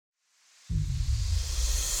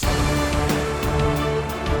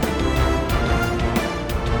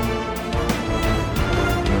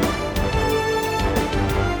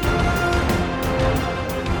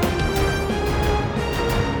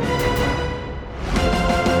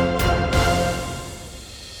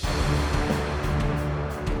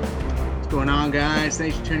on, guys?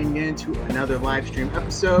 Thanks for tuning in to another live stream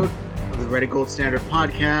episode of the Reddit Gold Standard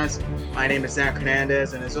podcast. My name is Zach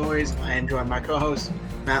Hernandez, and as always, I am joined by my co-host,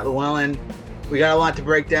 Matt Llewellyn. We got a lot to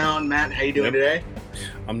break down. Matt, how you doing today?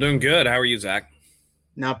 I'm doing good. How are you, Zach?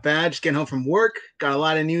 Not bad. Just getting home from work. Got a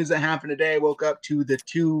lot of news that happened today. Woke up to the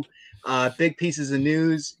two big pieces of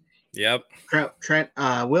news. Yep. Trent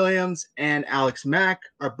Williams and Alex Mack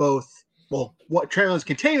are both, Trent Williams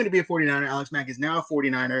continuing to be a 49er. Alex Mack is now a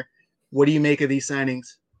 49er. What do you make of these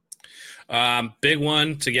signings? Big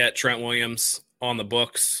one to get Trent Williams on the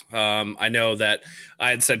books. I know that I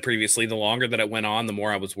had said previously, the longer that it went on, the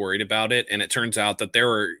more I was worried about it. And it turns out that there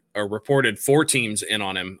were reported 4 teams in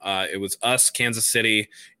on him. It was us, Kansas City,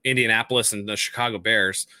 Indianapolis, and the Chicago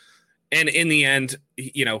Bears. And in the end,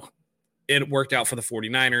 it worked out for the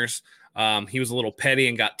 49ers. He was a little petty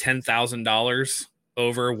and got $10,000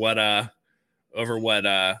 over what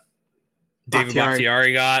David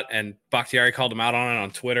Bakhtiari got, and Bakhtiari called him out on it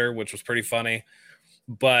on Twitter, which was pretty funny.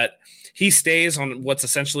 But he stays on what's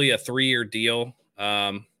essentially a 3-year deal,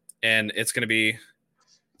 and it's going to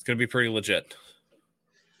be pretty legit.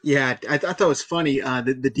 Yeah, I thought it was funny,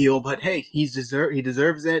 the deal, but hey, he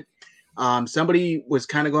deserves it. Somebody was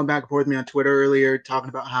kind of going back and forth with me on Twitter earlier, talking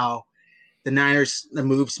about how the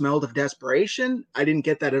move smelled of desperation. I didn't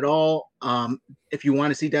get that at all. If you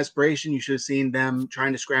want to see desperation, you should have seen them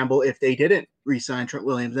trying to scramble if they didn't re-sign Trent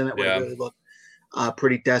Williams. Then it would have really looked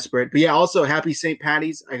pretty desperate. But yeah, also happy St.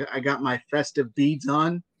 Patty's. I got my festive beads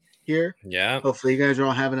on here. Yeah. Hopefully you guys are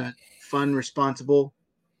all having a fun, responsible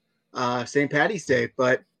St. Patty's Day.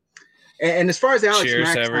 And as far as Alex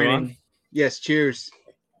Mack signing, yes, cheers.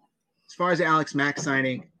 As far as Alex Mack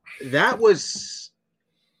signing, that was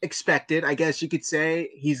expected, I guess you could say.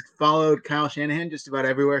 He's followed Kyle Shanahan just about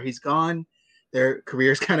everywhere he's gone. Their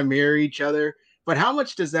careers kind of mirror each other. But how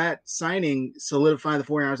much does that signing solidify the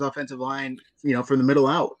 49ers offensive line, from the middle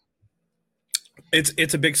out?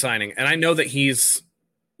 It's a big signing. And I know that he's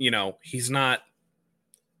not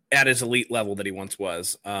at his elite level that he once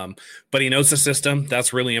was. But he knows the system.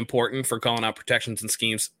 That's really important for calling out protections and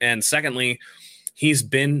schemes. And secondly, he's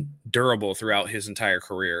been durable throughout his entire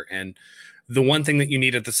career. And the one thing that you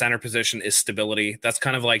need at the center position is stability. That's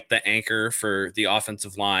kind of like the anchor for the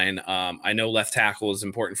offensive line. I know left tackle is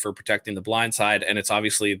important for protecting the blind side, and it's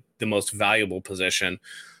obviously the most valuable position,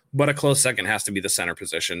 but a close second has to be the center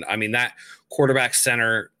position. I mean, that quarterback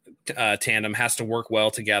center tandem has to work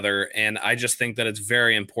well together, and I just think that it's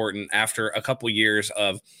very important after a couple years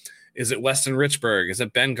of, is it Weston Richburg? Is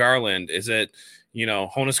it Ben Garland? Is it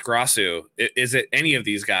Honus Grasu? Is it any of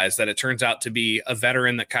these guys that it turns out to be a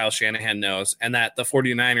veteran that Kyle Shanahan knows and that the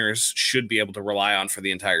 49ers should be able to rely on for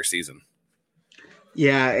the entire season?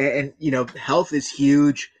 Yeah, and health is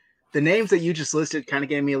huge. The names that you just listed kind of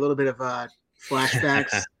gave me a little bit of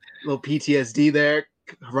flashbacks, a little PTSD there.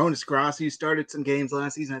 Honus Grasu started some games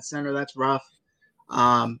last season at center. That's rough.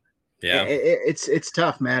 Yeah, it's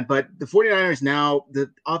tough, man. But the 49ers now, the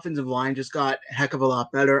offensive line just got a heck of a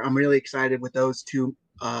lot better. I'm really excited with those two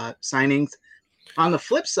signings. On the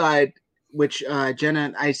flip side, which Jenna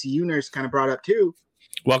and ICU Nurse kind of brought up too.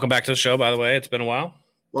 Welcome back to the show, by the way. It's been a while.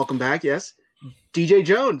 Welcome back, yes. DJ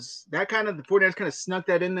Jones. The 49ers kind of snuck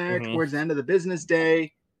that in there towards the end of the business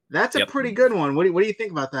day. That's a pretty good one. What do you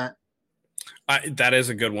think about that? That is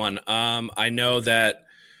a good one. I know that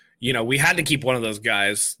we had to keep one of those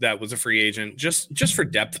guys that was a free agent just for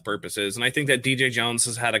depth purposes. And I think that DJ Jones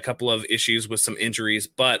has had a couple of issues with some injuries,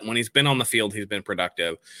 but when he's been on the field, he's been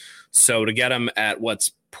productive. So to get him at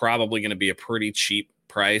what's probably going to be a pretty cheap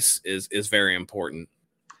price is very important.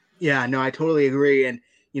 Yeah, no, I totally agree. And,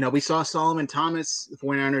 we saw Solomon Thomas, the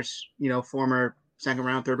 49ers, former second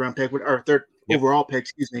round, third round pick, or third overall pick,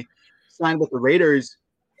 signed with the Raiders.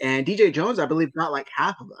 And DJ Jones, I believe, got like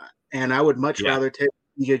half of that. And I would much rather take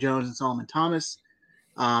DJ Jones and Solomon Thomas,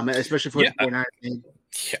 especially for the 49ers team.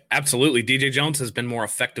 Yeah, absolutely. DJ Jones has been more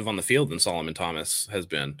effective on the field than Solomon Thomas has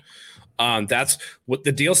been. That's what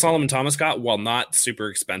the deal Solomon Thomas got, while not super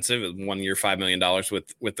expensive, 1 year, $5 million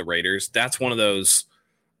with the Raiders. That's one of those,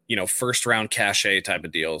 first round cachet type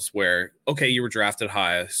of deals where, okay, you were drafted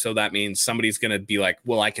high. So that means somebody's going to be like,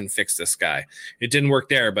 well, I can fix this guy. It didn't work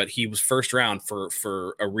there, but he was first round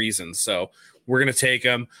for a reason. So we're going to take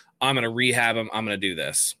him. I'm going to rehab him. I'm going to do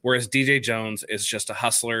this. Whereas DJ Jones is just a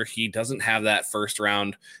hustler. He doesn't have that first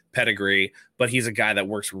round pedigree, but he's a guy that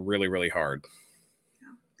works really, really hard.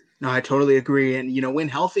 No, I totally agree. And, when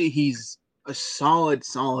healthy, he's a solid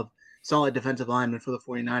defensive lineman for the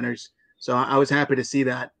 49ers. So I was happy to see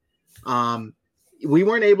that. We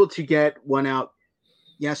weren't able to get one out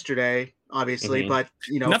yesterday, obviously, but,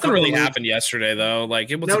 nothing really happened yesterday, though. Like,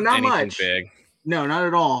 it wasn't anything big. No, not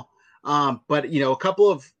at all. But, a couple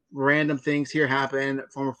of random things here happen.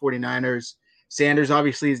 Former 49ers. Sanders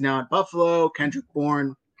obviously is now at Buffalo. Kendrick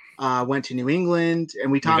Bourne went to New England,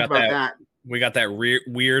 and we talked about that. We got that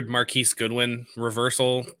weird Marquise Goodwin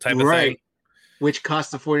reversal type of thing. Which cost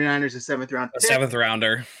the 49ers a seventh round pick. A seventh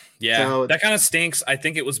rounder. Yeah, so, that kind of stinks. I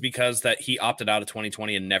think it was because that he opted out of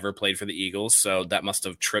 2020 and never played for the Eagles. So that must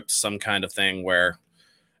have tripped some kind of thing where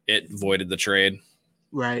it voided the trade.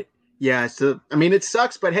 Right. Yeah. So, I mean, it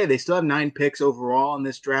sucks, but hey, they still have 9 picks overall in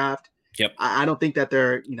this draft. Yep. I don't think that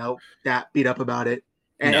they're, that beat up about it.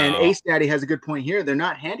 And Ace Daddy has a good point here. They're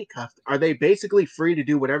not handcuffed. Are they basically free to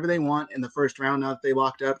do whatever they want in the first round now that they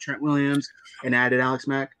locked up Trent Williams and added Alex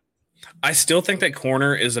Mack? I still think that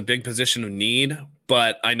corner is a big position of need,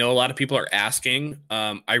 but I know a lot of people are asking.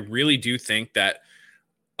 I really do think that,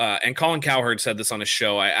 and Colin Cowherd said this on his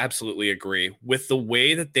show, I absolutely agree. With the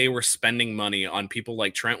way that they were spending money on people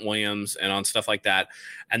like Trent Williams and on stuff like that,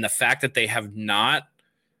 and the fact that they have not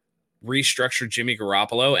restructured Jimmy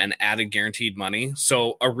Garoppolo and added guaranteed money.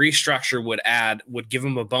 So a restructure would give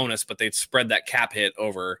him a bonus, but they'd spread that cap hit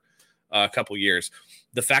over a couple years.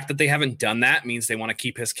 The fact that they haven't done that means they want to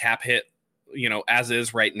keep his cap hit, as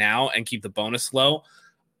is right now and keep the bonus low.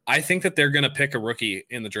 I think that they're going to pick a rookie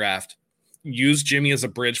in the draft, use Jimmy as a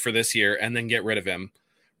bridge for this year, and then get rid of him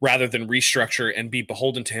rather than restructure and be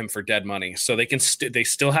beholden to him for dead money. So they can they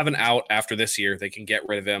still have an out after this year. They can get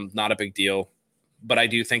rid of him. Not a big deal. But I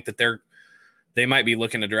do think that they might be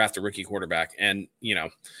looking to draft a rookie quarterback. And,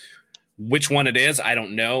 which one it is, I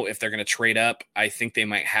don't know. If they're going to trade up, I think they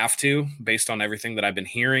might have to based on everything that I've been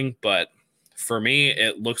hearing. But for me,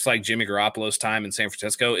 it looks like Jimmy Garoppolo's time in San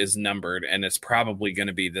Francisco is numbered, and it's probably going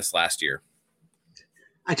to be this last year.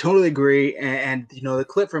 I totally agree. And the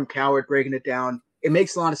clip from Cowherd breaking it down, it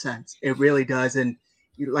makes a lot of sense. It really does. And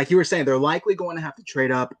like you were saying, they're likely going to have to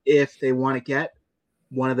trade up if they want to get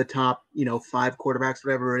one of the top, 5 quarterbacks,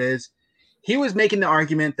 whatever it is. He was making the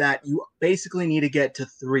argument that you basically need to get to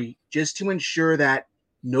 3 just to ensure that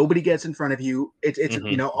nobody gets in front of you. It's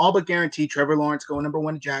all but guaranteed Trevor Lawrence going number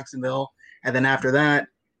 1 to Jacksonville. And then after that,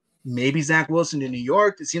 maybe Zach Wilson to New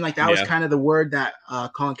York. It seemed like that was kind of the word that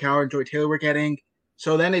Colin Cowherd and Joy Taylor were getting.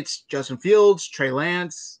 So then it's Justin Fields, Trey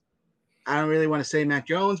Lance. I don't really want to say Mac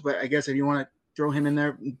Jones, but I guess if you want to throw him in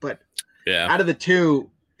there. But out of the 2,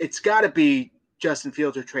 it's got to be Justin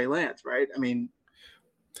Fields or Trey Lance, right? I mean,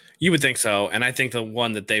 you would think so. And I think the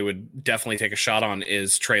one that they would definitely take a shot on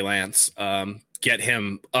is Trey Lance. Get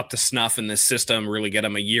him up to snuff in this system, really get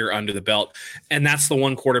him a year under the belt. And that's the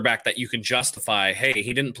one quarterback that you can justify. Hey,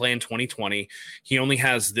 he didn't play in 2020. He only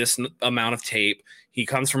has this amount of tape. He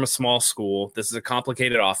comes from a small school. This is a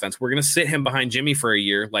complicated offense. We're going to sit him behind Jimmy for a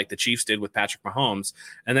year like the Chiefs did with Patrick Mahomes.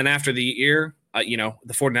 And then after the year, the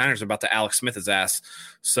 49ers are about to Alex Smith his ass.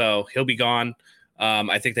 So he'll be gone.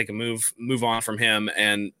 I think they can move on from him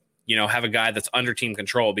and, have a guy that's under team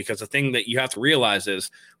control, because the thing that you have to realize is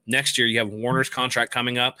next year you have Warner's contract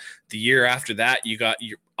coming up. The year after that,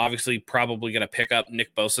 you're obviously probably going to pick up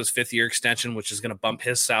Nick Bosa's 5th-year extension, which is going to bump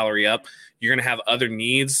his salary up. You're going to have other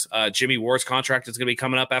needs. Jimmy Ward's contract is going to be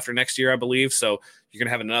coming up after next year, I believe. So you're going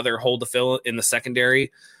to have another hole to fill in the secondary.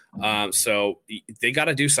 So they got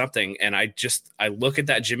to do something. And I look at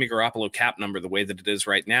that Jimmy Garoppolo cap number the way that it is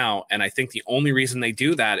right now. And I think the only reason they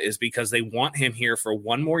do that is because they want him here for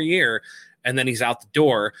 1 more year, and then he's out the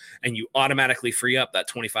door, and you automatically free up that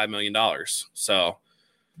 $25 million. So,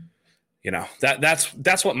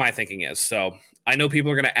 that's what my thinking is. So I know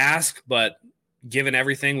people are going to ask, but given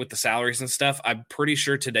everything with the salaries and stuff, I'm pretty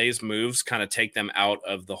sure today's moves kind of take them out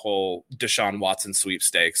of the whole Deshaun Watson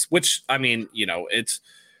sweepstakes, which, I mean, it's,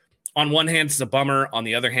 on one hand, it's a bummer. On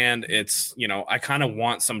the other hand, it's, I kind of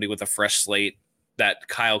want somebody with a fresh slate that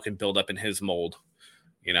Kyle can build up in his mold,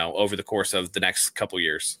 over the course of the next couple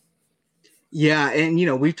years. Yeah. And,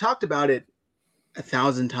 we've talked about it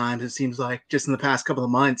 1,000 times, it seems like, just in the past couple of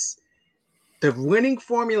months. The winning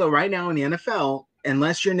formula right now in the NFL,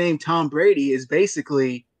 unless you're named Tom Brady, is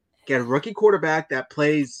basically get a rookie quarterback that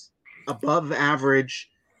plays above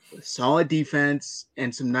average, solid defense,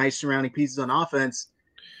 and some nice surrounding pieces on offense.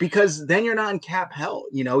 Because then you're not in cap hell.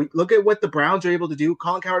 Look at what the Browns are able to do.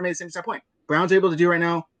 Colin Cowherd made the same exact point. Browns are able to do right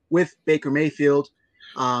now with Baker Mayfield,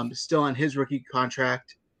 still on his rookie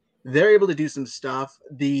contract. They're able to do some stuff.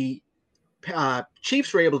 The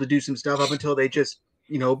Chiefs were able to do some stuff up until they just,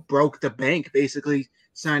 broke the bank, basically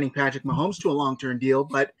signing Patrick Mahomes to a long-term deal.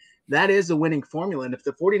 But that is a winning formula. And if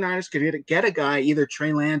the 49ers could get a guy, either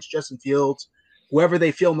Trey Lance, Justin Fields, whoever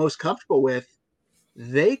they feel most comfortable with,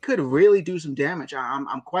 they could really do some damage.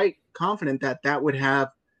 I'm quite confident that would be a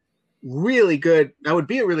really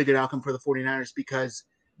good outcome for the 49ers, because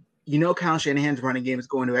you know Kyle Shanahan's running game is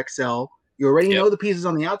going to excel. You already know the pieces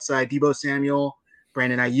on the outside, Deebo Samuel,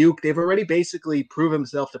 Brandon Ayuk. They've already basically proven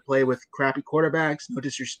himself to play with crappy quarterbacks. No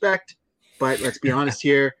disrespect, but let's be honest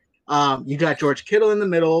here. You got George Kittle in the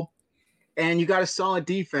middle, and you got a solid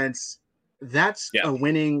defense. That's a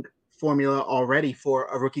winning formula already for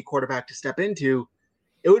a rookie quarterback to step into.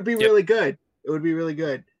 It would be really good. It would be really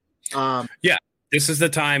good. This is the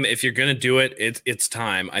time. If you're going to do it, it's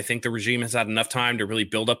time. I think the regime has had enough time to really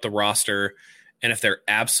build up the roster. And if they're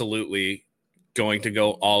absolutely going to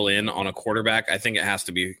go all in on a quarterback, I think it has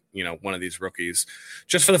to be, one of these rookies,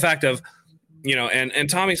 just for the fact of, and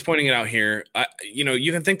Tommy's pointing it out here.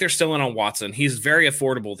 You can think they're still in on Watson. He's very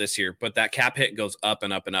affordable this year, but that cap hit goes up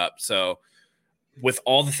and up and up. So with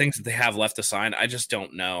all the things that they have left to sign, I just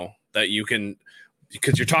don't know that you can,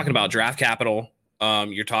 because you're talking about draft capital.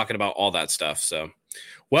 You're talking about all that stuff. So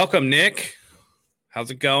welcome, Nick.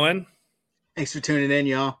 How's it going? Thanks for tuning in,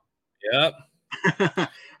 y'all. Yep.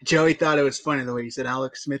 Joey thought it was funny the way you said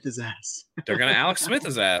Alex Smith his ass. They're going to Alex Smith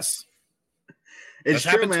his ass. It's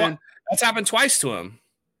true, man. That's happened twice to him.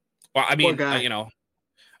 Well, I mean,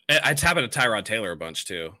 it's happened to Tyrod Taylor a bunch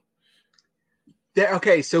too.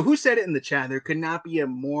 Okay, so who said it in the chat? There could not be a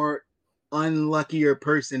more unluckier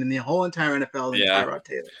person in the whole entire NFL than Tyrod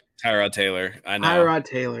Taylor. Tyrod Taylor, I know. Tyrod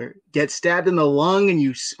Taylor gets stabbed in the lung and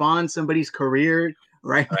you spawn somebody's career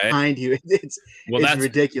right behind you. It's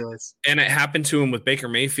ridiculous. And it happened to him with Baker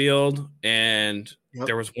Mayfield, and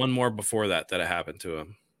there was one more before that it happened to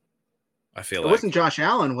him. I feel it wasn't Josh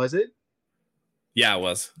Allen, was it? Yeah, it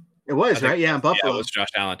was. It was, right? Yeah, in Buffalo. Yeah, it was Josh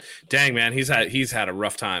Allen. Dang, man, he's had a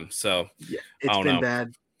rough time. So it's been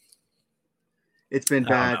bad. It's been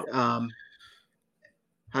bad.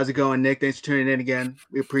 How's it going, Nick? Thanks for tuning in again.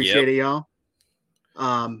 We appreciate it, y'all.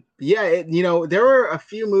 There were a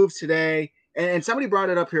few moves today, and somebody brought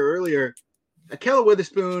it up here earlier. Ahkello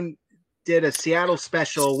Witherspoon did a Seattle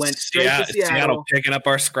special, went straight to Seattle. Picking up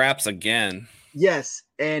our scraps again. Yes,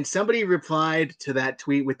 and somebody replied to that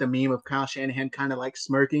tweet with the meme of Kyle Shanahan kind of like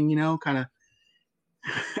smirking, kind of.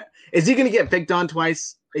 Is he going to get picked on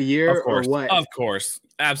twice a year or what? Of course.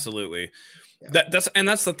 Absolutely. Yeah.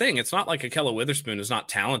 That's the thing. It's not like Ahkello Witherspoon is not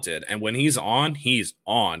talented. And when he's on, he's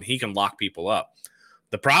on. He can lock people up.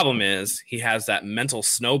 The problem is he has that mental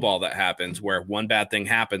snowball that happens where one bad thing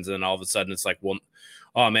happens and all of a sudden it's like, well,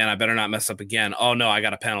 oh man, I better not mess up again. Oh no, I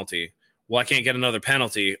got a penalty. Well, I can't get another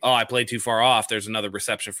penalty. Oh, I played too far off. There's another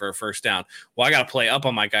reception for a first down. Well, I got to play up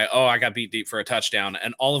on my guy. Oh, I got beat deep for a touchdown.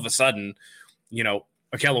 And all of a sudden,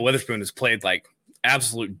 Ahkello Witherspoon has played like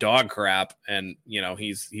absolute dog crap, and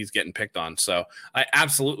he's getting picked on. So I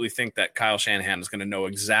absolutely think that Kyle Shanahan is going to know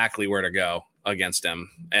exactly where to go against him,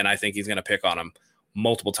 and I think he's going to pick on him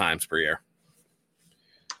multiple times per year.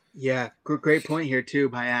 Yeah, great point here too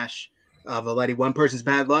by Ash Valetti. One person's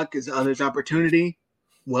bad luck is others' opportunity.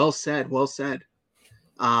 Well said.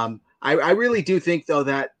 I really do think though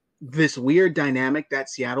that this weird dynamic that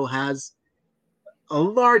Seattle has, a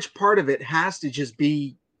large part of it has to just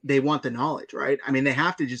be they want the knowledge, right? I mean, they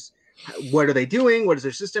have to just, what are they doing? What is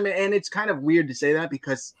their system? And it's kind of weird to say that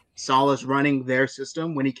because Saleh's running their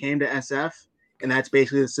system when he came to SF, and that's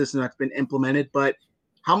basically the system that's been implemented. But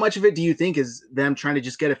how much of it do you think is them trying to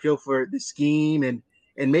just get a feel for the scheme and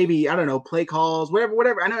maybe, I don't know, play calls,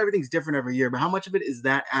 whatever. I know everything's different every year, but how much of it is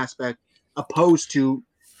that aspect opposed to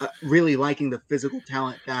really liking the physical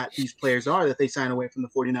talent that these players are that they sign away from the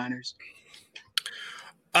 49ers?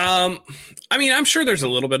 I mean, I'm sure there's a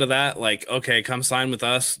little bit of that. Like, okay, come sign with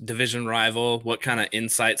us, division rival. What kind of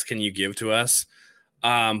insights can you give to us?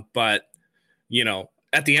 But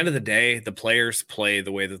at the end of the day, the players play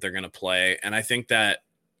the way that they're going to play. And I think that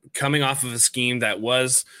coming off of a scheme that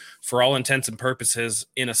was, for all intents and purposes,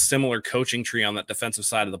 in a similar coaching tree on that defensive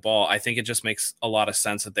side of the ball, I think it just makes a lot of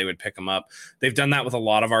sense that they would pick him up. They've done that with a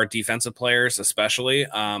lot of our defensive players, especially.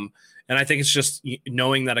 And I think it's just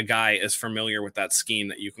knowing that a guy is familiar with that scheme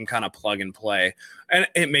that you can kind of plug and play. And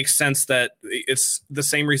it makes sense that it's the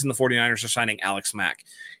same reason the 49ers are signing Alex Mack.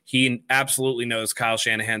 He absolutely knows Kyle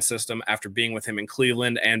Shanahan's system after being with him in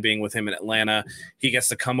Cleveland and being with him in Atlanta. He gets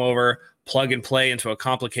to come over, plug and play into a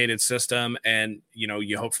complicated system, and,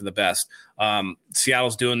 you hope for the best.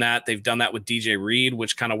 Seattle's doing that. They've done that with DJ Reed,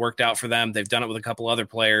 which kind of worked out for them. They've done it with a couple other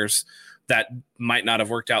players that might not have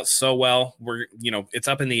worked out so well. It's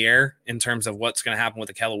up in the air in terms of what's going to happen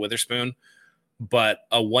with Ahkello Witherspoon, but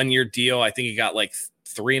a 1-year deal, I think he got like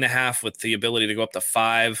 3.5 with the ability to go up to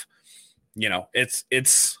 5. It's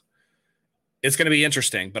going to be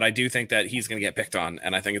interesting, but I do think that he's going to get picked on,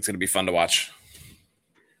 and I think it's going to be fun to watch.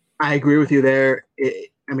 I agree with you there.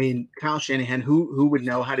 Kyle Shanahan, who would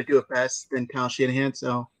know how to do it best than Kyle Shanahan?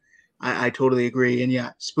 So I totally agree. And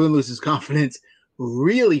yeah, Spoon loses confidence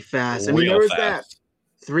really fast. I mean, there real was that fast.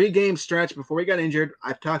 3-game stretch before he got injured.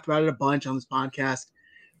 I've talked about it a bunch on this podcast.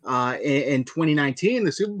 In 2019,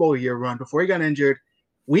 the Super Bowl year run, before he got injured,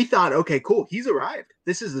 we thought, okay, cool, he's arrived.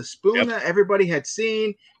 This is the Spoon Yep. that everybody had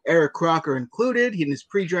seen, Eric Crocker included. In his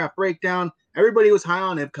pre-draft breakdown, everybody was high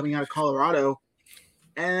on him coming out of Colorado,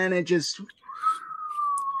 and it just.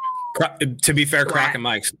 To be fair, Croc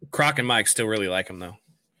and Mike still really like him though.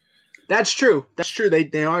 That's true. That's true.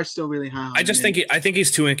 They are still really high on him. I think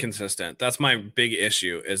he's too inconsistent. That's my big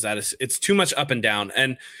issue, is that it's too much up and down.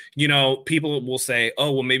 And people will say,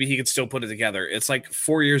 "Oh, well, maybe he could still put it together." It's like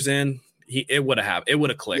 4 years in, it would have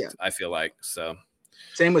clicked. Yeah. I feel like so.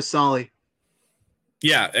 Same with Solly.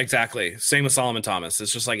 Yeah, exactly. Same with Solomon Thomas.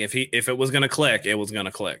 It's just like if it was gonna click, it was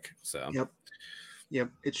gonna click. So yep,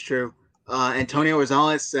 it's true. Antonio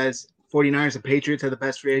Rosales says 49ers and Patriots have the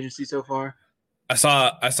best free agency so far. I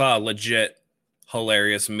saw a legit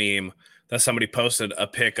hilarious meme that somebody posted a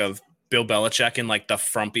pic of Bill Belichick in like the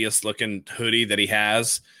frumpiest looking hoodie that he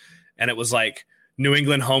has. And it was like, New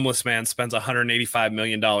England homeless man spends $185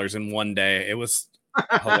 million in one day. It was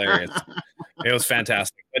hilarious. It was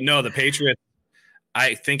fantastic. But no, the Patriots,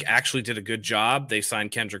 I think, actually did a good job. They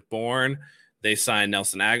signed Kendrick Bourne. They signed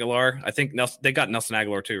Nelson Aguilar. I think they got Nelson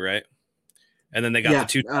Aguilar too, right? And then they got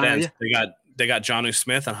the two tight ends. Yeah. They got Jonnu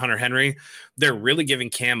Smith and Hunter Henry. They're really giving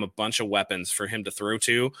Cam a bunch of weapons for him to throw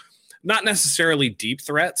to. Not necessarily deep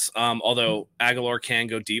threats, although Aguilar can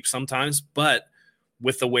go deep sometimes. But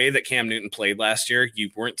with the way that Cam Newton played last year,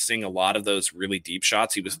 you weren't seeing a lot of those really deep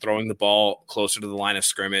shots. He was throwing the ball closer to the line of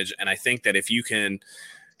scrimmage. And I think that if you can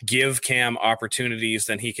give Cam opportunities,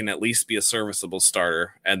 then he can at least be a serviceable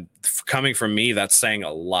starter. And coming from me, that's saying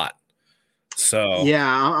a lot. So yeah,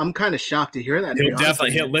 I'm kind of shocked to hear that. He'll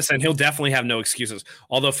definitely have no excuses.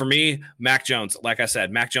 Although for me, Mac Jones, like I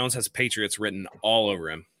said, Mac Jones has Patriots written all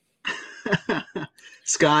over him.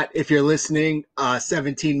 Scott, if you're listening,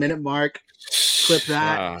 17-minute mark, clip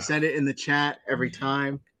that, send it in the chat every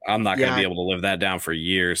time. I'm not going to be able to live that down for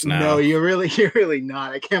years now. No, you're really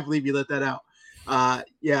not. I can't believe you let that out. A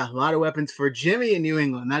lot of weapons for Jimmy in New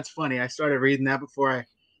England. That's funny. I started reading that before I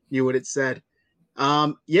knew what it said.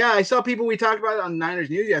 I saw people, we talked about it on Niners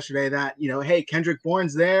News yesterday, that, hey, Kendrick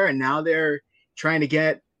Bourne's there, and now they're trying to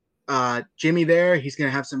get Jimmy there. He's going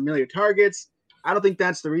to have some familiar targets. I don't think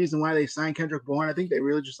that's the reason why they signed Kendrick Bourne. I think they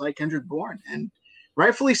really just like Kendrick Bourne, and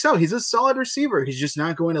rightfully so. He's a solid receiver. He's just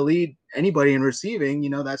not going to lead anybody in receiving.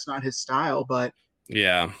 That's not his style. But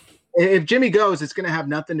yeah, if Jimmy goes, it's going to have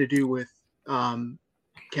nothing to do with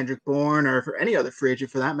Kendrick Bourne or for any other free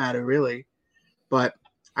agent for that matter, really. But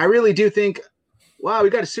I really do think. Wow,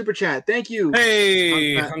 we got a super chat. Thank you.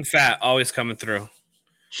 Hey, Hung Fat, always coming through.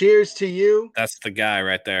 Cheers to you. That's the guy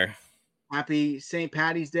right there. Happy St.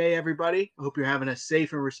 Paddy's Day, everybody. I hope you're having a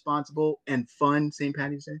safe and responsible and fun St.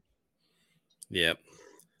 Paddy's Day. Yep.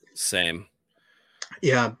 Same.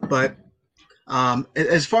 Yeah, but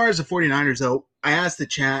as far as the 49ers, though, I asked the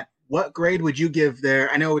chat, what grade would you give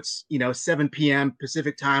there? I know it's, 7 p.m.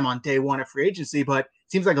 Pacific time on day one of free agency, but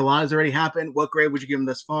it seems like a lot has already happened. What grade would you give them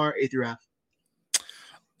thus far, A through F?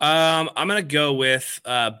 I'm going to go with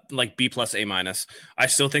like B plus A minus. I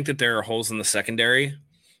still think that there are holes in the secondary.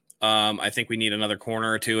 I think we need another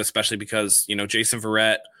corner or two, especially because, Jason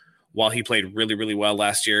Verrett, while he played really, really well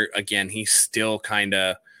last year, again, he's still kind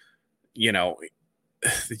of, you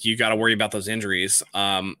got to worry about those injuries.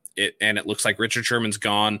 It looks like Richard Sherman's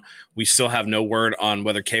gone. We still have no word on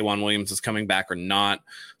whether K'Wan Williams is coming back or not.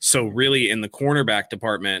 So really in the cornerback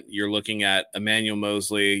department, you're looking at Emmanuel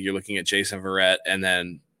Mosley, you're looking at Jason Verrett, and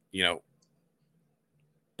then,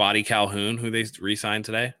 Body Calhoun, who they re-signed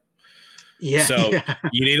today. Yeah. So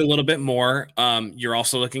you need a little bit more. You're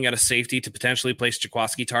also looking at a safety to potentially place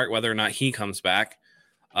Jaquiski Tartt, whether or not he comes back.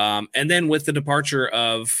 And then with the departure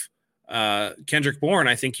of Kendrick Bourne,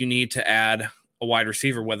 I think you need to add a wide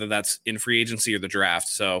receiver, whether that's in free agency or the draft.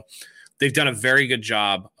 So they've done a very good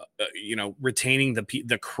job, retaining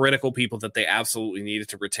the critical people that they absolutely needed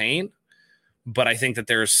to retain. But I think that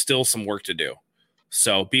there's still some work to do.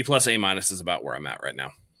 So B plus A minus is about where I'm at right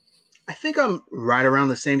now. I think I'm right around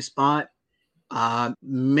the same spot.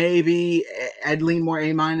 Maybe I'd lean more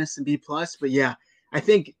A minus and B plus, but yeah, I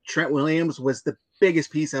think Trent Williams was the biggest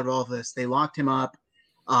piece out of all of this. They locked him up.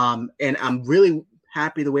 And I'm really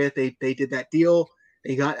happy the way that they did that deal.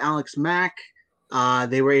 They got Alex Mack.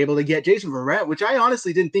 They were able to get Jason Verrett, which I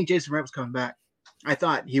honestly didn't think Jason Verrett was coming back. I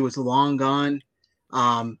thought he was long gone.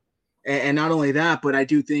 And not only that, but I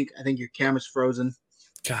think your camera's frozen.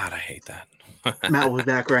 God, I hate that. Matt will be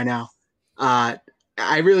back right now. I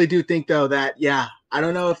really do think, though, that, I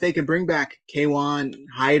don't know if they can bring back K1,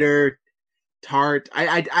 Hyder, Tart.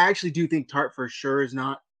 I actually do think Tart for sure is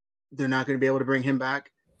not. They're not going to be able to bring him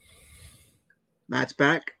back. Matt's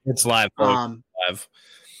back. It's live. Live.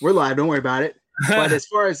 We're live. Don't worry about it. But as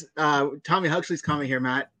far as Tommy Huxley's comment here,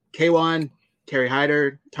 Matt, K1, Kerry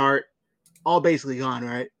Hyder, Tart, all basically gone,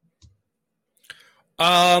 right?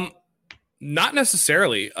 Not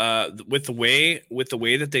necessarily. With the way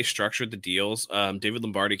that they structured the deals, David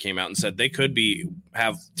Lombardi came out and said they could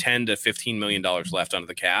have $10 to $15 million left under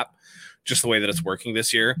the cap, just the way that it's working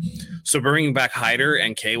this year. So bringing back Hyder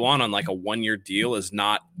and K1 on like a 1-year deal is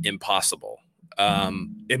not impossible.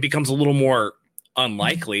 It becomes a little more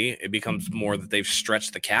unlikely. It becomes more that they've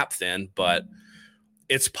stretched the cap thin, but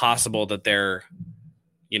it's possible that they're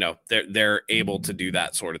able to do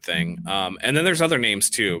that sort of thing. And then there's other names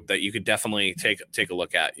too that you could definitely take a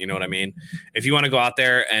look at. You know what I mean? If you want to go out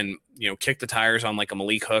there and, kick the tires on like a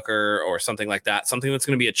Malik Hooker or something like that, something that's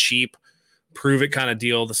going to be a cheap, prove it kind of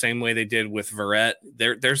deal, the same way they did with Verrett,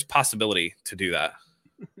 there's possibility to do that.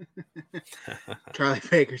 Charlie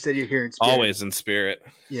Baker said you're here in spirit. Always in spirit.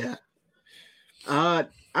 Yeah. I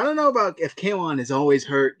don't know about if K1 is always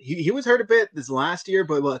hurt. He was hurt a bit this last year,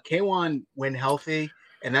 but look, K1 when healthy,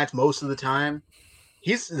 and that's most of the time,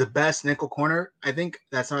 he's the best nickel corner. I think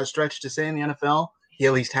that's not a stretch to say in the NFL. He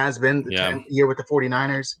at least has been the year with the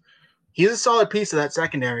 49ers. He's a solid piece of that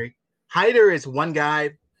secondary. Hyder is one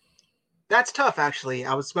guy. That's tough, actually.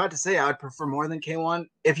 I was about to say I would prefer more than K1.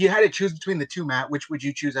 If you had to choose between the two, Matt, which would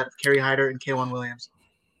you choose out of Kerry Hyder and K1 Williams?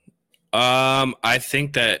 I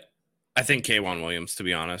think K1 Williams, to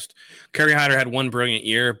be honest. Kerry Hyder had one brilliant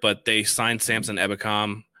year, but they signed Samson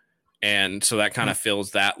Ebukam, and so that kind of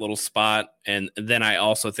fills that little spot. And then I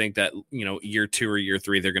also think that, year 2 or year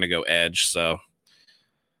 3, they're going to go edge. So,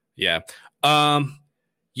 yeah.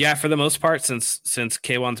 Yeah, for the most part, since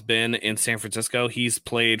K1's been in San Francisco, he's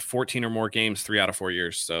played 14 or more games 3 out of 4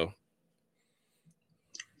 years. So,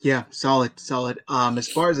 yeah, solid. As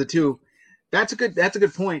far as the two, that's a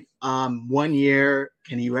good point. 1 year,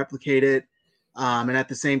 can you replicate it? And at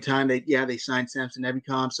the same time, they signed Samson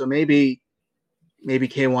Ebukam, so maybe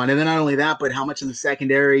K1. And then not only that, but how much of the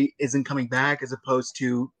secondary isn't coming back as opposed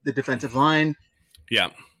to the defensive line? Yeah.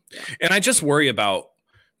 And I just worry about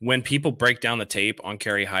when people break down the tape on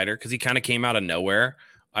Kerry Hyder, because he kind of came out of nowhere.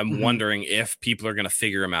 I'm wondering if people are going to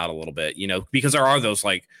figure him out a little bit, because there are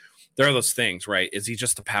those things, right? Is he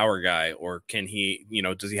just a power guy, or can he,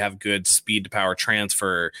 does he have good speed to power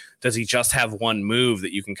transfer? Does he just have one move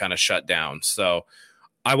that you can kind of shut down? So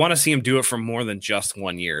I want to see him do it for more than just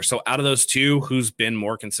 1 year. So out of those two, who's been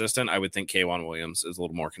more consistent? I would think K1 Williams is a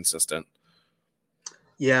little more consistent.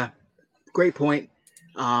 Yeah. Great point.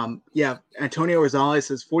 Antonio Rosales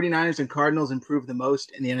says 49ers and Cardinals improved the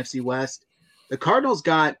most in the NFC West. The Cardinals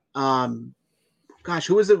got, did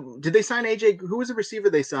they sign AJ? Who was the receiver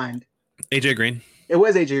they signed? AJ Green. It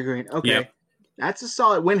was AJ Green. Okay. Yep. That's a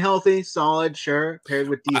solid, when healthy, solid, sure, paired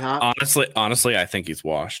with D-Hop. Honestly, I think he's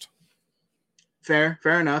washed. Fair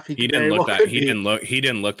enough. He didn't look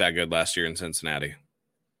that good last year in Cincinnati.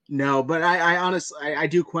 No, but I honestly I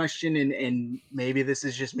do question, and maybe this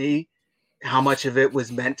is just me, how much of it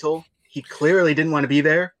was mental. He clearly didn't want to be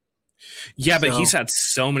there. Yeah, but he's had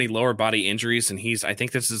so many lower body injuries, and I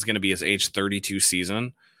think this is going to be his age 32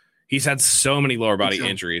 season. He's had so many lower body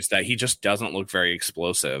injuries that he just doesn't look very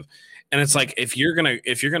explosive. And it's like, if you're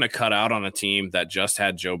gonna cut out on a team that just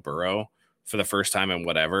had Joe Burrow for the first time in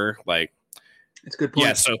whatever, like, it's a good point.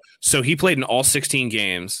 Yeah, so he played in all 16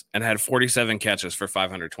 games and had 47 catches for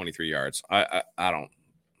 523 yards. I don't.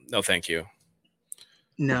 No, thank you.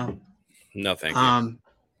 No, thank you.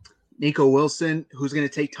 Nico Wilson, who's going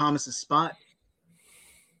to take Thomas's spot?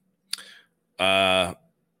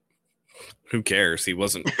 Who cares? He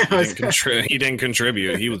wasn't. He didn't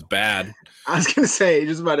contribute. He was bad. I was going to say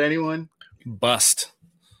just about anyone. Bust.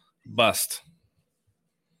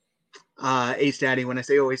 Ace Daddy, when I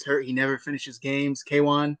say always hurt, he never finishes games.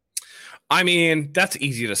 K1. I mean, that's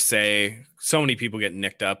easy to say. So many people get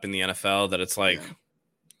nicked up in the NFL that it's like,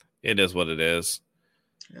 It is what it is.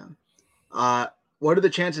 Yeah. What are the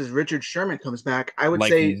chances Richard Sherman comes back? I would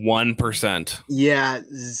say 1%. Yeah,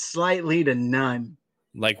 slightly to none.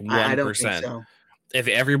 Like 1%. I don't think so. If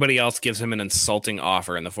everybody else gives him an insulting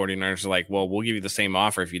offer and the 49ers are like, well, we'll give you the same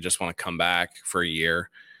offer if you just want to come back for a year,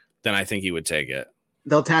 then I think he would take it.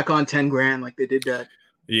 They'll tack on $10,000 like they did to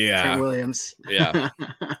Trent Williams. Yeah.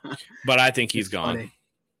 But I think he's gone. Funny.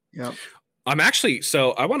 Yep.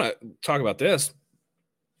 I want to talk about this.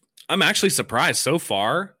 I'm actually surprised so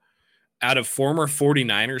far, out of former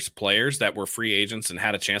 49ers players that were free agents and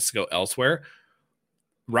had a chance to go elsewhere,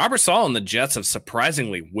 Robert Saleh and the Jets have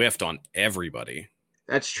surprisingly whiffed on everybody.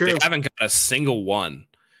 That's true. They haven't got a single one.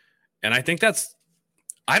 And I think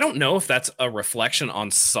I don't know if that's a reflection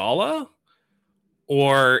on Saleh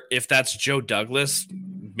or if that's Joe Douglas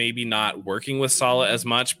maybe not working with Saleh as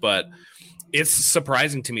much, but it's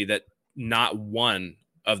surprising to me that not one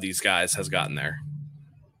of these guys has gotten there.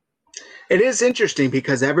 It is interesting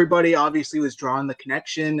because everybody obviously was drawing the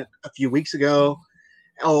connection a few weeks ago.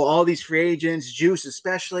 Oh, all these free agents, Juice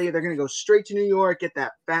especially, they're going to go straight to New York, get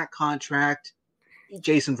that fat contract.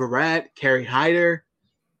 Jason Verrett, Kerry Hyder.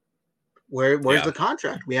 Where's the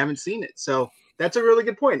contract? We haven't seen it. So that's a really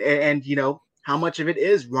good point. And you know, how much of it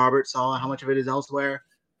is Robert Saleh? How much of it is elsewhere?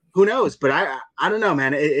 Who knows? But I don't know,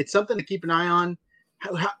 man. It's something to keep an eye on.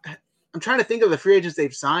 I'm trying to think of the free agents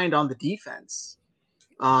they've signed on the defense.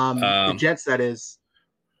 The Jets, that is.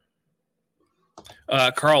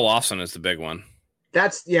 Carl Lawson is the big one.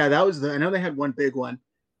 That was I know they had one big one.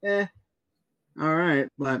 All right,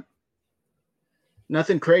 but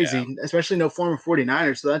nothing crazy, especially no former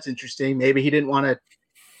 49er, so that's interesting. Maybe he didn't want to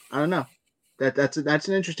 – I don't know. That's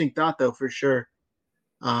an interesting thought, though, for sure.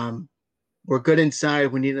 We're good inside.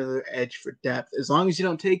 We need another edge for depth. As long as you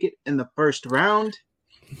don't take it in the first round,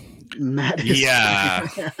 Matt is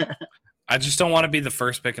I just don't want to be the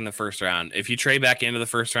first pick in the first round. If you trade back into the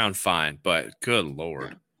first round, fine, but good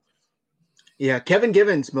Lord. Yeah, Kevin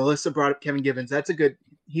Givens. Melissa brought up Kevin Givens. That's a good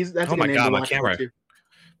 – that's oh, a my good God, name to my watch camera. for, too.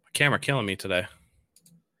 My camera killing me today.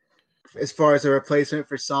 As far as a replacement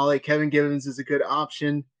for Saleh, Kevin Givens is a good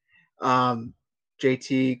option.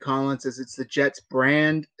 JT Collins says it's the Jets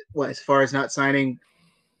brand. What, as far as not signing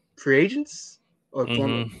free agents or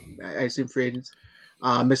former, I assume free agents.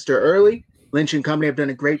 Mr. Early, Lynch and company have done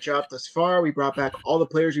a great job thus far. We brought back all the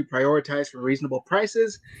players we prioritized for reasonable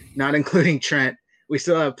prices, not including Trent. We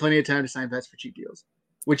still have plenty of time to sign vets for cheap deals,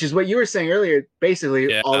 which is what you were saying earlier.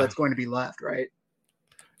 Basically, all that's going to be left, right?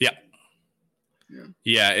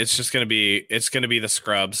 Yeah, it's just gonna be the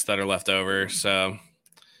scrubs that are left over. So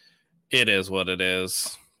it is what it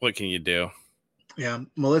is. What can you do? Yeah,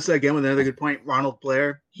 Melissa again with another good point. Ronald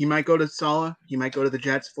Blair, he might go to Saleh. He might go to the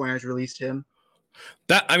Jets. 49ers released him.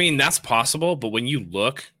 That's possible. But when you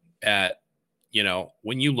look at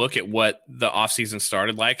what the offseason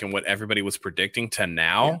started like and what everybody was predicting to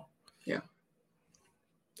now, yeah.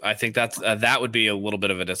 I think that would be a little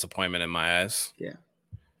bit of a disappointment in my eyes. Yeah.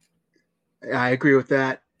 I agree with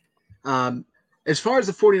that. As far as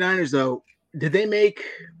the 49ers, though, did they make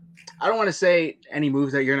 – I don't want to say any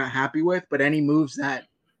moves that you're not happy with, but any moves that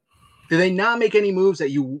 – did they not make any moves that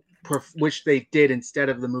you wish they did instead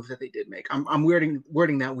of the moves that they did make? I'm wording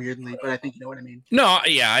that weirdly, but I think you know what I mean. No,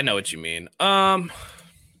 yeah, I know what you mean. No,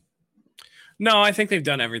 I think they've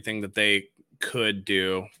done everything that they could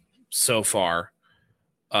do so far.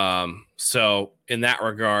 So in that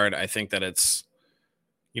regard, I think that it's –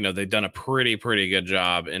 they've done a pretty good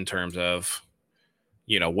job in terms of,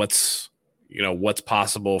 what's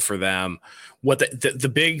possible for them. What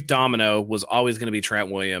the big domino was always going to be Trent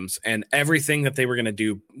Williams, and everything that they were going to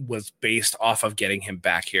do was based off of getting him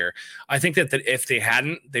back here. I think that if they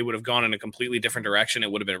hadn't, they would have gone in a completely different direction. It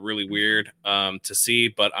would have been really weird to see,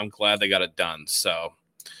 but I'm glad they got it done. So,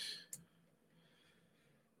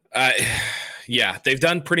 yeah, they've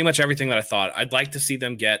done pretty much everything that I thought. I'd like to see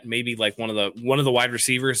them get maybe like one of the wide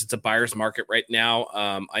receivers. It's a buyer's market right now.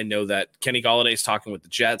 I know that Kenny Golladay is talking with the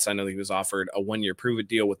Jets. I know he was offered a 1-year prove-it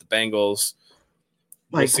deal with the Bengals.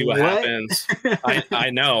 We'll see what happens. I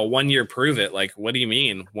know, 1-year prove-it. Like, what do you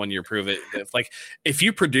mean 1-year prove-it? If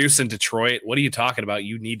you produce in Detroit, what are you talking about?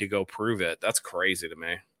 You need to go prove it. That's crazy to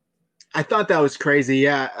me. I thought that was crazy.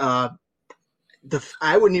 Yeah,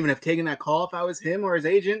 I wouldn't even have taken that call if I was him or his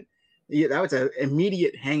agent. Yeah, that was an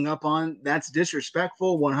immediate hang up on. That's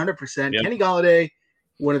disrespectful, 100%. Yep. Kenny Golladay,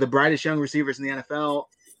 one of the brightest young receivers in the NFL,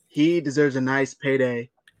 he deserves a nice payday.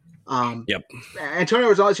 Yep.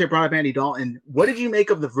 Antonio Rosales here brought up Andy Dalton. What did you make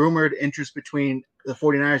of the rumored interest between the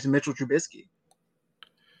 49ers and Mitchell Trubisky?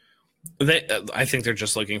 I think they're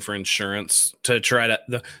just looking for insurance to try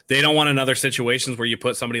to. They don't want another situations where you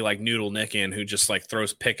put somebody like Noodle Nick in who just like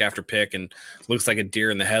throws pick after pick and looks like a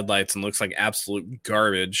deer in the headlights and looks like absolute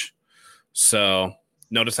garbage. So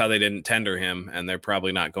notice how they didn't tender him, and they're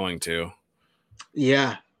probably not going to.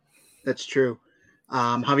 Yeah, that's true.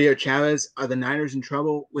 Javier Chavez, are the Niners in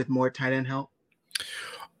trouble with more tight end help?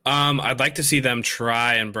 I'd like to see them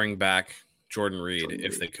try and bring back Jordan Reed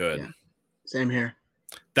if they could. Yeah. Same here.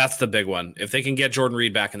 That's the big one. If they can get Jordan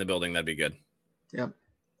Reed back in the building, that'd be good. Yep.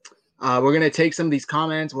 We're going to take some of these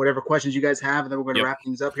comments, whatever questions you guys have, and then we're going to wrap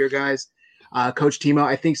things up here, guys. Coach Timo,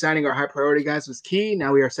 I think signing our high priority guys was key.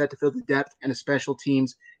 Now we are set to fill the depth and the special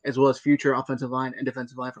teams as well as future offensive line and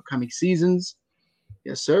defensive line for coming seasons.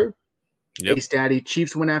 Yes, sir. Yep. Ace Daddy.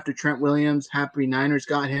 Chiefs went after Trent Williams. Happy Niners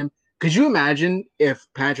got him. Could you imagine if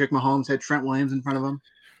Patrick Mahomes had Trent Williams in front of him?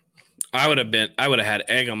 I would have had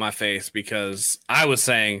egg on my face because I was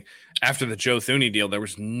saying after the Joe Thuney deal, there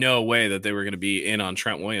was no way that they were going to be in on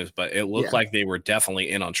Trent Williams, but it looked like they were definitely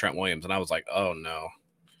in on Trent Williams. And I was like, oh no.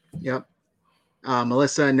 Yep.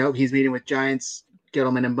 Melissa, nope. He's meeting with Giants,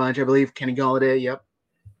 Gettleman and Bunch, I believe. Kenny Galladay, yep.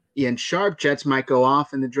 Ian Sharp, Jets might go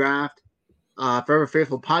off in the draft. Forever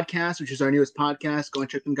Faithful Podcast, which is our newest podcast. Go and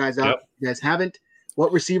check them guys out if you guys haven't.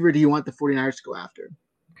 What receiver do you want the 49ers to go after?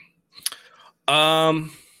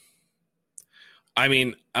 I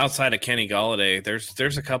mean, outside of Kenny Galladay,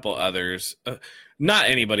 there's a couple others. Not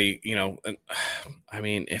anybody, I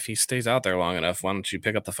mean, if he stays out there long enough, why don't you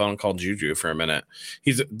pick up the phone and call Juju for a minute?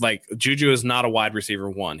 He's like, Juju is not a wide receiver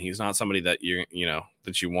one. He's not somebody that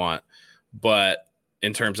that you want, but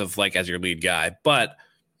in terms of like as your lead guy. But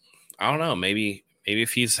I don't know, maybe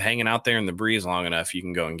if he's hanging out there in the breeze long enough, you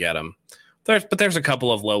can go and get him. But there's a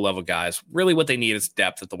couple of low-level guys. Really what they need is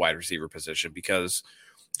depth at the wide receiver position because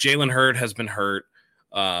Jalen Hurd has been hurt.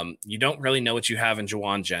 You don't really know what you have in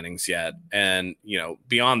Juwan Jennings yet. And,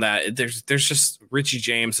 beyond that, there's just Richie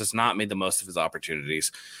James has not made the most of his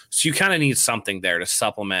opportunities. So you kind of need something there to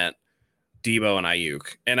supplement Debo and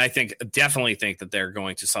Ayuk. And I definitely think that they're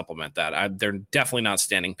going to supplement that. They're definitely not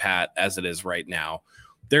standing pat as it is right now.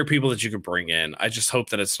 There are people that you could bring in. I just hope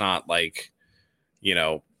that it's not like,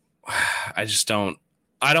 I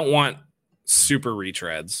don't want super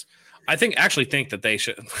retreads. I actually think that they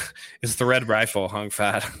should. Is the Red Rifle hung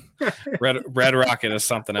fat? Red Rocket is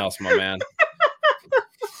something else, my man.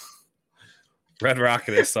 Red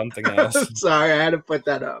Rocket is something else. Sorry, I had to put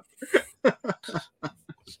that up.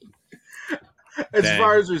 As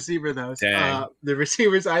far as receiver though, the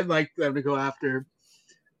receivers I'd like them to go after.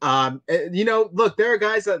 Look, there are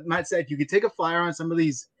guys that Matt said you could take a flyer on some of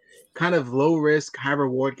these kind of low risk, high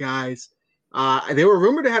reward guys. They were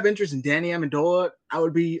rumored to have interest in Danny Amendola. I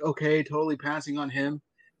would be okay totally passing on him.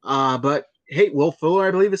 But hey, Will Fuller,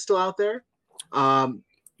 I believe, is still out there.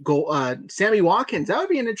 Sammy Watkins, that would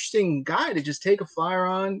be an interesting guy to just take a flyer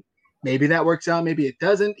on. Maybe that works out, maybe it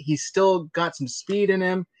doesn't. He's still got some speed in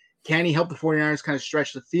him. Can he help the 49ers kind of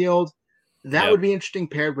stretch the field? That would be interesting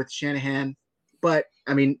paired with Shanahan. But,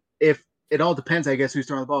 I mean, if it all depends, I guess, who's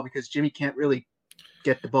throwing the ball because Jimmy can't really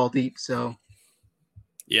get the ball deep. So,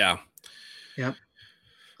 yeah. Yep.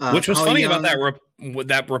 Which was funny about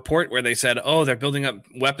that report where they said, "Oh, they're building up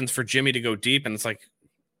weapons for Jimmy to go deep," and it's like,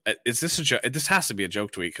 is this a joke? This has to be a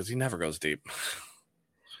joke tweet because he never goes deep.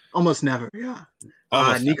 Almost never. Yeah.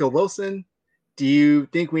 Nico Wilson, do you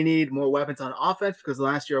think we need more weapons on offense because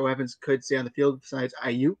last year our weapons could stay on the field besides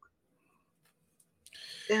Ayuk?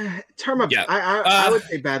 I would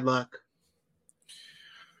say bad luck.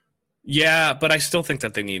 Yeah, but I still think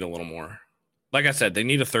that they need a little more. Like I said, they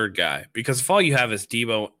need a third guy because if all you have is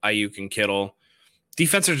Debo, Ayuk, and Kittle,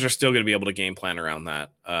 defenses are still going to be able to game plan around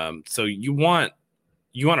that. So you want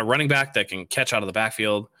a running back that can catch out of the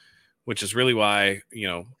backfield, which is really why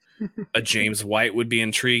a James White would be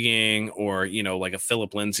intriguing, or like a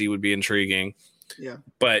Phillip Lindsay would be intriguing. Yeah,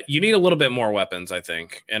 but you need a little bit more weapons, I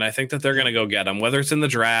think, and I think that they're going to go get them, whether it's in the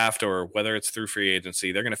draft or whether it's through free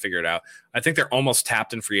agency. They're going to figure it out. I think they're almost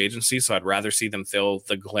tapped in free agency, so I'd rather see them fill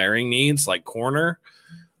the glaring needs like corner.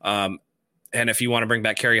 And if you want to bring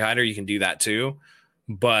back Kerry Hyder, you can do that too.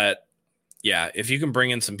 But yeah, if you can bring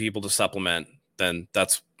in some people to supplement, then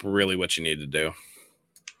that's really what you need to do.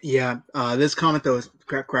 Yeah, this comment though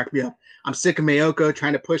cracked me up. I'm sick of Mayoko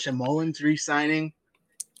trying to push a Mullins re-signing.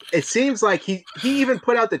 It seems like he even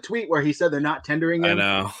put out the tweet where he said they're not tendering him. I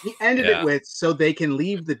know. He ended it with so they can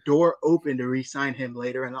leave the door open to re-sign him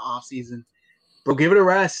later in the offseason. Bro, give it a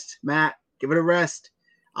rest, Matt. Give it a rest.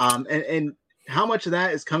 And how much of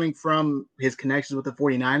that is coming from his connections with the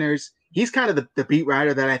 49ers? He's kind of the beat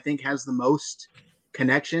writer that I think has the most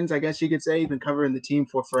connections, I guess you could say. He's been covering the team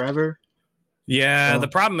for forever. Yeah, the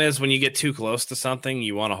problem is when you get too close to something,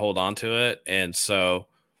 you want to hold on to it. And so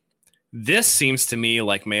this seems to me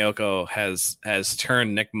like Mayoko has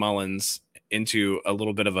turned Nick Mullins into a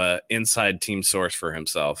little bit of a inside team source for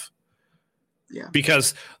himself. Yeah,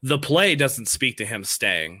 because the play doesn't speak to him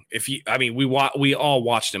staying. We all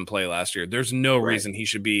watched him play last year. There's no reason he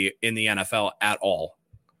should be in the NFL at all.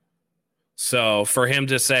 So for him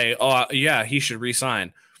to say, "Oh yeah, he should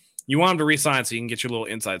re-sign," you want him to re-sign so you can get your little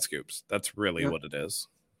inside scoops. That's really what it is.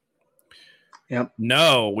 Yep.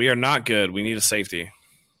 No, we are not good. We need a safety.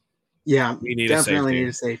 Yeah, we definitely need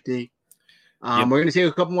a safety. We're going to take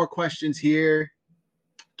a couple more questions here.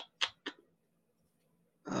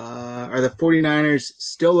 Are the 49ers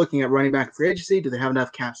still looking at running back free agency? Do they have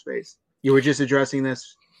enough cap space? You were just addressing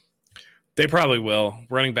this. They probably will.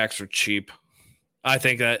 Running backs are cheap. I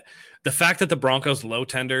think that the fact that the Broncos low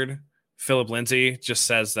tendered Philip Lindsay just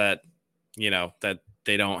says that, that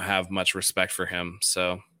they don't have much respect for him.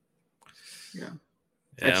 So, yeah,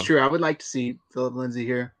 that's true. I would like to see Philip Lindsay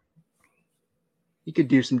here. He could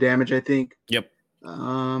do some damage, I think. Yep.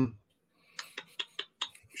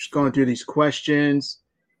 Just going through these questions.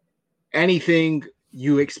 Anything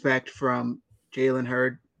you expect from Jalen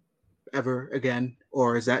Hurd ever again,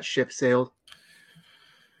 or is that ship sailed?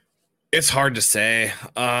 It's hard to say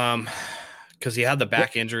because he had the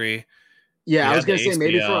back injury. Yeah, I was going to say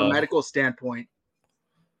maybe from a medical standpoint.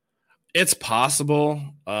 It's possible,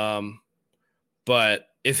 but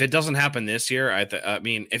if it doesn't happen this year, I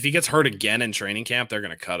mean, if he gets hurt again in training camp, they're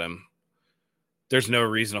going to cut him. There's no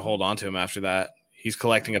reason to hold on to him after that. He's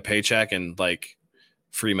collecting a paycheck and like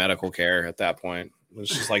free medical care at that point.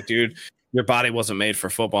 It's just like, dude, your body wasn't made for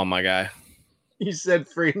football, my guy. You said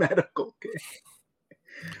free medical care.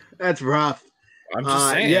 That's rough. I'm just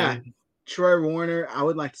saying. Yeah. Troy Warner. I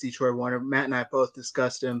would like to see Troy Warner. Matt and I both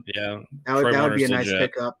discussed him. Yeah. That would be a nice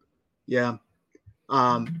pickup. Yeah.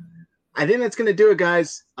 I think that's going to do it,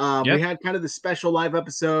 guys. We had kind of the special live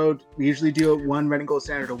episode. We usually do it one Red and Gold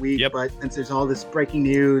Standard a week, but since there's all this breaking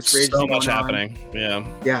news, so much happening.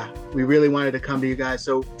 Yeah, we really wanted to come to you guys.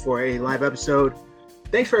 So for a live episode,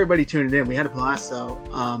 thanks for everybody tuning in. We had a blast, though.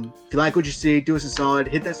 If you like what you see, do us a solid.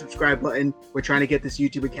 Hit that subscribe button. We're trying to get this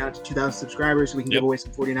YouTube account to 2,000 subscribers so we can give away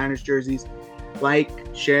some 49ers jerseys. Like,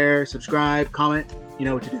 share, subscribe, comment. You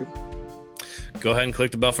know what to do. Go ahead and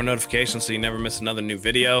click the bell for notifications so you never miss another new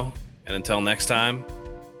video. And until next time,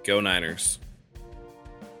 go Niners.